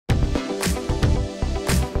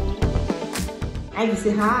Ivy,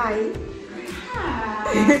 say hi.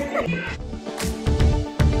 Hi.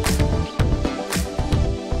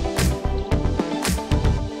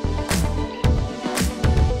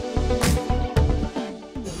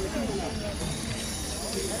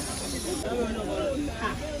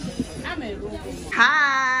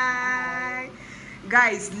 Hi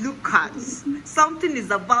guys, look at something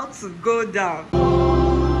is about to go down.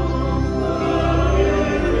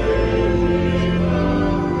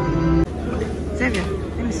 Xavier,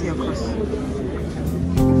 let me see your cross.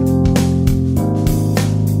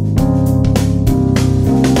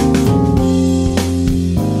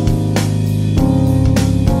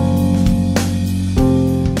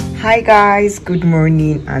 Hi guys, good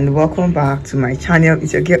morning and welcome back to my channel.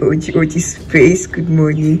 It's your girl OG Space. Good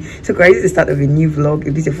morning. So guys, this is the start of a new vlog.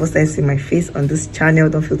 If this is your first time seeing my face on this channel,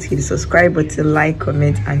 don't feel to hit the subscribe button, like,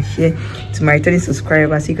 comment and share. To my returning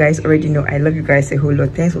subscribers, you guys already know I love you guys a whole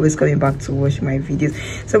lot. Thanks for always coming back to watch my videos.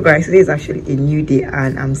 So guys, today is actually a new day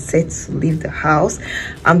and I'm set to leave the house.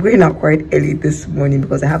 I'm going out quite early this morning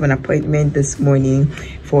because I have an appointment this morning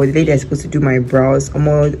for the lady that's supposed to do my brows.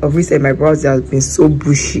 Obviously my brows have been so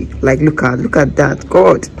bushy, like look at that,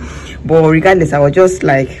 god. But regardless, I was just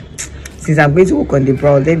like, since I'm going to work on the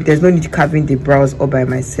brows, there's no need to carving the brows all by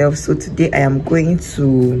myself. So today I am going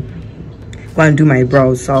to go and do my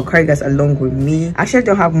brows, so I'll carry you guys along with me. I actually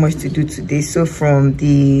don't have much to do today, so from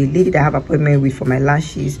the lady that I have appointment with for my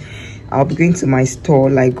lashes, I'll be going to my store.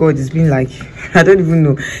 Like god, it's been like I don't even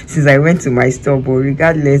know since I went to my store, but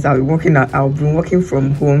regardless, I'll be working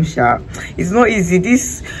from home sharp. It's not easy,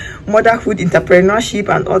 this motherhood,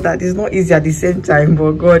 entrepreneurship and all that is not easy at the same time,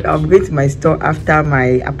 but god, I'll be going to my store after my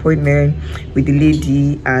appointment with the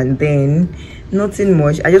lady, and then nothing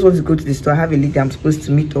much. I just want to go to the store. I have a lady I'm supposed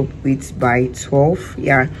to meet up with by 12.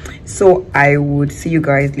 Yeah, so I would see you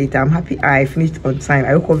guys later. I'm happy I finished on time.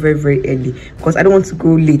 I woke up very early because I don't want to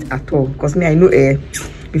go late at all, because me, I know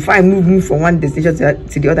before I move from one destination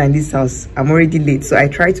to the other in this house, I'm already late. So I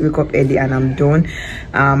try to wake up early and I'm done.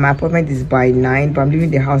 My appointment is by 9, but I'm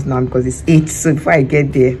leaving the house now because it's 8. So before I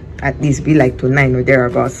get there, at least be like to 9 or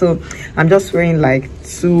thereabouts. So I'm just wearing like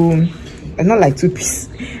not two piece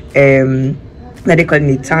that they call it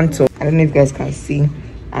a tan top. I don't know if you guys can see.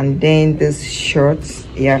 And then this shirt,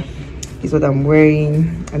 yeah, is what I'm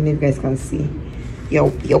wearing. I don't know if you guys can see.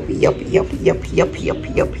 Yup.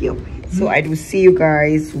 So I will see you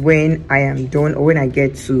guys when I am done, or when I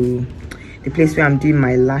get to the place where I'm doing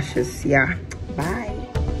my lashes. Yeah, bye.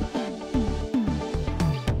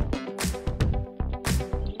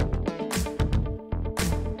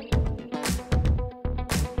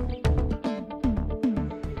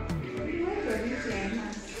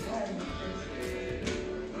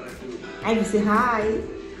 Ivy, say hi.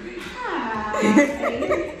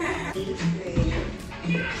 Hi.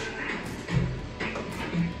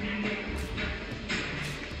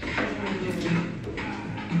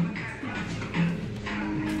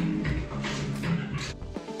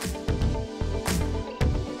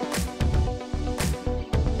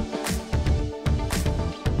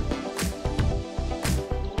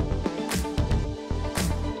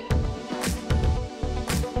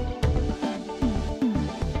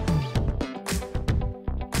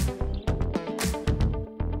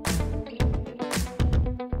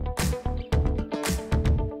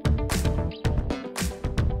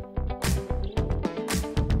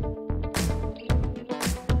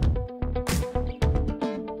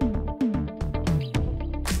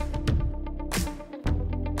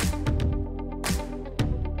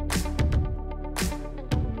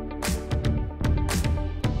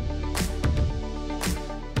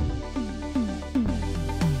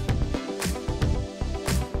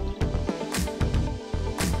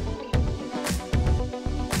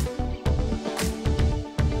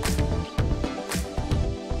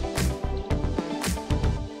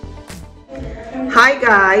 Hi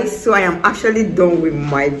guys, so I am actually done with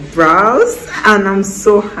my brows and I'm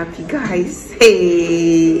so happy guys.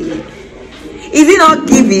 Hey, is it not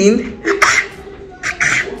giving?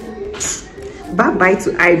 Bye bye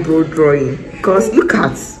to eyebrow drawing, because look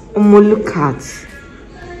at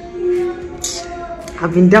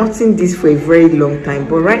I've been doubting this for a very long time,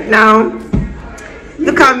 but right now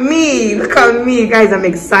look at me guys. I'm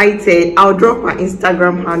excited. I'll drop my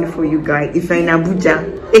Instagram handle for you guys if you're in Abuja.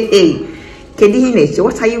 Hey,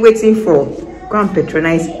 what are you waiting for? Go and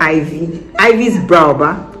patronize Ivy's brow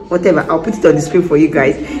bar, whatever. I'll put it on the screen for you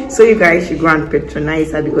guys, so you guys should go and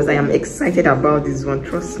patronize her, because I am excited about this one,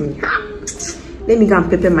 trust me. Let me go and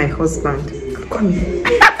pepper my husband. Come here.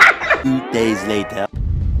 2 days later.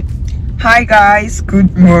 Hi guys,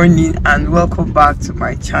 good morning and welcome back to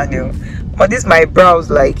my channel. But this my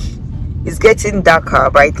brows, like It's getting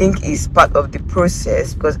darker, but I think it's part of the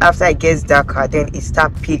process, because after it gets darker, then it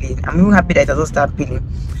starts peeling. I'm even happy that it doesn't start peeling,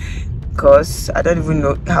 because I don't even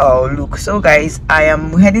know how I'll look. So guys, I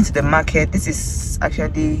am heading to the market. This is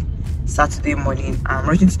actually Saturday morning. I'm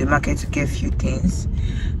rushing to the market to get a few things.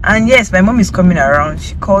 And yes, my mom is coming around.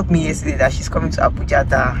 She called me yesterday that she's coming to Abuja.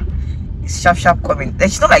 That it's sharp coming.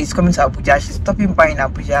 She's not like she's coming to Abuja. She's stopping by in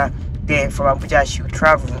Abuja. Then from Abuja she'll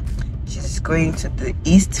travel. She's going to the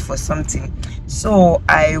east for something. So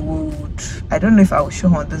I don't know if I will show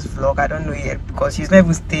her on this vlog. I don't know yet, because she's not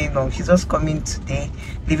even staying long. She's just coming today,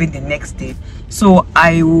 leaving the next day. So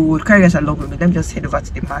I will carry us along with me. Let me just head over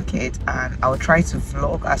to the market, and I'll try to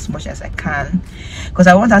vlog as much as I can, because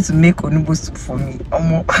I want her to make onugbu soup for me.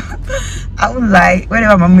 I would like,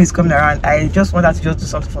 whenever my mom is coming around, I just want her to just do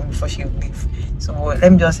something for me before she leaves. So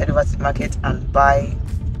let me just head over to the market and buy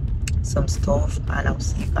some stuff, and I'll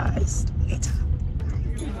see you guys later.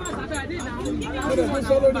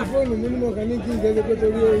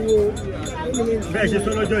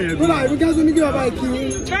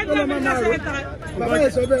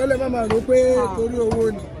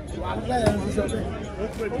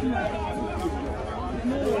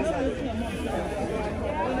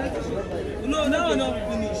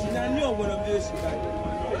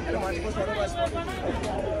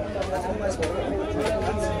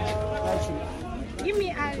 Give me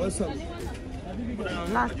what's up?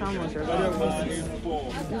 Last time was your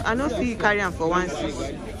I know see you carry on for 1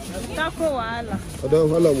 6. Taco wala. I don't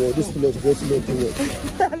know this place go to look too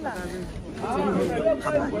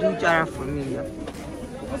Do jara for me.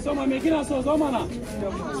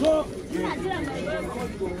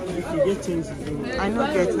 I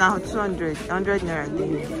know get now 200 naira.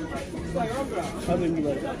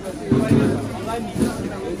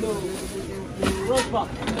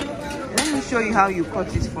 Let me show you how you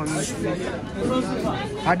cut it for me.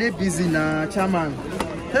 Are they busy now, chairman?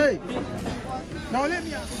 Hey, now let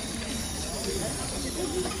me.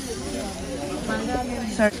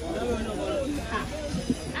 Sorry.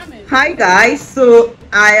 Hi guys, so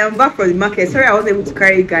I am back from the market. Sorry I wasn't able to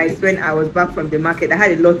carry you guys when I was back from the market. I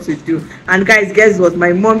had a lot to do. And guys, guess what?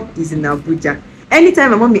 My mom is in Abuja.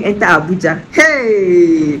 Anytime my mom enter Abuja,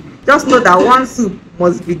 hey, just know that one soup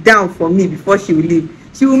must be down for me before she will leave.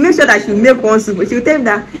 She will make sure that she will make one soup, but she will tell me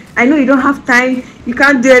that I know you don't have time, you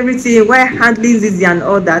can't do everything while handling Zizi and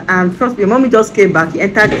all that. And trust me, mommy just came back, he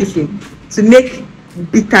entered the kitchen to make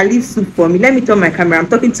bitter leaf soup for me. Let me turn my camera. I'm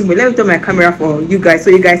talking to me. Let me turn my camera for you guys, so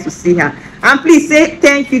you guys will see her. And please say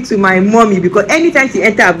thank you to my mommy, because anytime she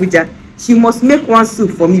enter Abuja, she must make one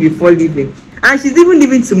soup for me before leaving. And she's even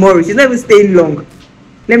leaving tomorrow. She's not even staying long.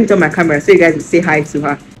 Let me turn my camera so you guys will say hi to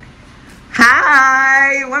her.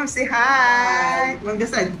 Hi, mom, say hi. Mom,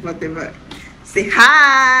 just like whatever. Say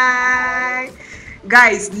hi.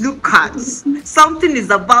 Guys, look at something is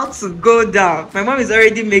about to go down. My mom is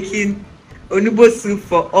already making onugbu soup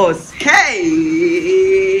for us.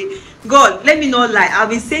 Hey, God, let me not lie. I've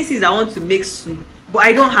been saying since I want to make soup, but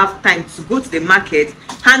I don't have time to go to the market,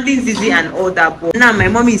 handling Zizi and all that. But now my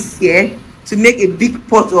mom is here to make a big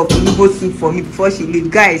pot of onugbu soup for me before she leaves.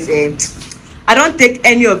 Guys, I don't take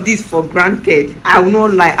any of this for granted. I will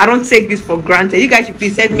not lie. I don't take this for granted. You guys should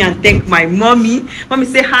please help me and thank my mommy. Mommy,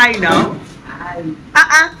 say hi now. Hi.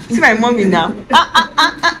 See my mommy now.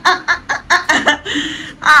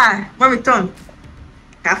 Mommy, turn.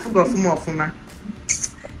 I forgot for more.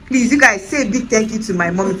 Please, you guys, say a big thank you to my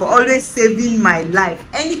mommy for always saving my life.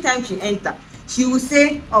 Anytime she enter, she will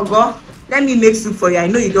say, "Oh God, let me make soup for you. I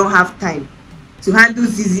know you don't have time to handle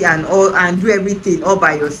Zizi and all and do everything all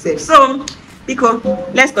by yourself." So, because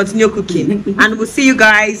let's continue cooking, and we'll see you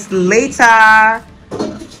guys later.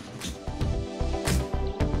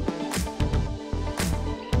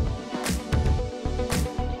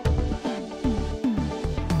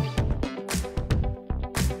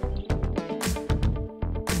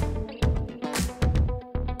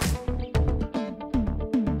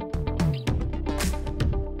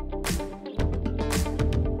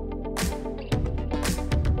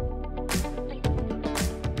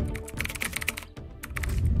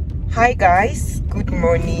 Hi guys, good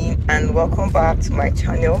morning and welcome back to my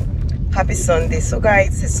channel. Happy Sunday. So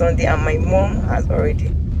guys, it's Sunday and my mom has already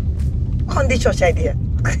on the church idea.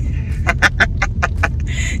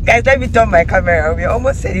 Guys, let me turn my camera. We're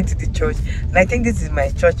almost heading to the church, and I think this is my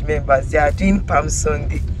church members. They are doing Palm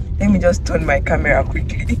Sunday. Let me just turn my camera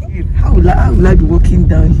quickly. How will I be walking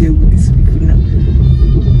down here with these people now?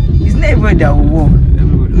 It's not everybody that will walk.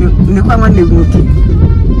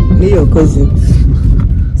 No, your cousin.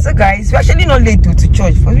 So guys, we're actually not late to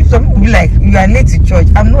church. For me, some people will be like, you are late to church.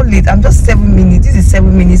 I'm not late. I'm just 7 minutes. This is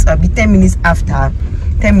 7 minutes. I'll be 10 minutes after.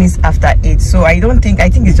 10 minutes after 8. So I think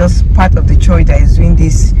it's just part of the church that is doing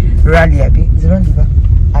this rally. Abi, is it rally?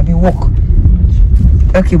 Abi walk.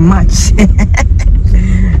 Okay, march.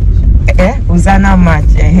 Hosanna march.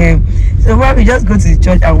 So why we just go to the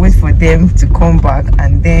church and wait for them to come back,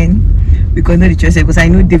 and then we can know the church, because I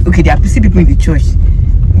know they are busy people in the church.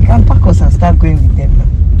 You can pack us and start going with them.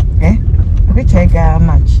 Okay, check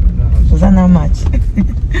match. Hosanna match.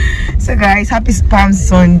 So guys, happy Palm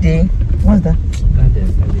Sunday. What's that?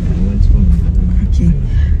 Okay,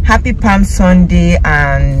 happy Palm Sunday,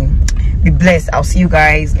 and be blessed. I'll see you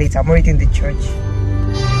guys later. I'm already in the church.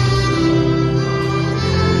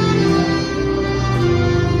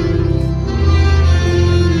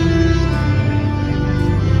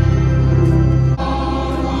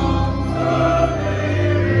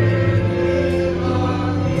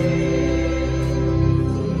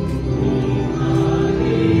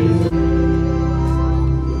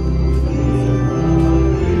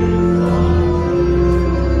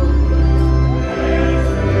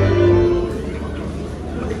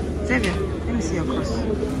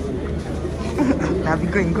 I'll be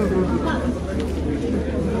going. Go.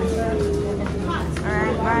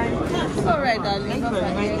 Alright, bye. Alright, darling.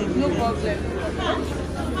 No problem.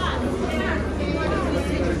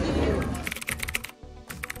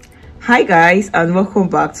 Hi guys, and welcome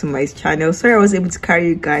back to my channel. Sorry I was able to carry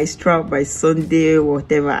you guys throughout my Sunday,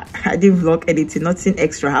 whatever. I didn't vlog anything. Nothing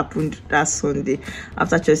extra happened that Sunday.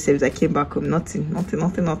 After church service, I came back home. Nothing.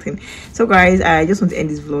 So guys, I just want to end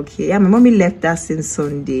this vlog here. Yeah, my mommy left that since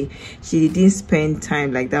Sunday. She didn't spend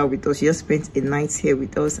time like that with us. She just spent a night here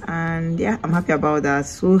with us, and yeah, I'm happy about that.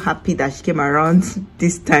 So happy that she came around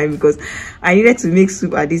this time, because I needed to make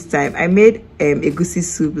soup at this time. I made egusi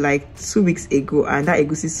soup like 2 weeks ago, and that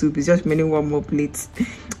egusi soup is just many one more plates,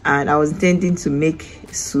 and I was intending to make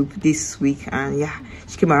soup this week, and yeah,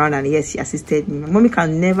 she came around, and yes, she assisted me. My mommy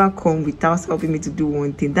can never come without helping me to do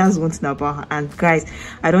one thing. That's one thing about her, and guys,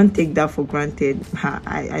 I don't take that for granted.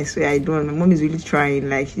 I swear I don't. My mom is really trying,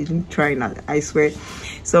 like she's really trying, I swear.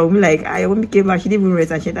 So I'm like, I mommy came back, she didn't even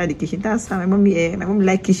rest, and she entered the kitchen. That's how my mommy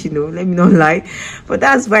like kitchen, though, let me not lie. But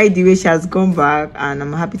that's why the way she has gone back, and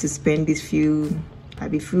I'm happy to spend this few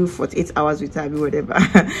 48 hours with her, whatever.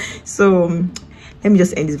 So let me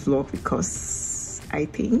just end this vlog, because I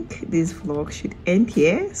think this vlog should end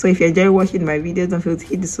here. So if you enjoy watching my videos, don't forget to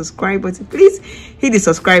hit the subscribe button. Please hit the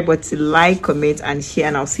subscribe button, like, comment, and share,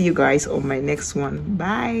 and I'll see you guys on my next one.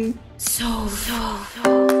 Bye. So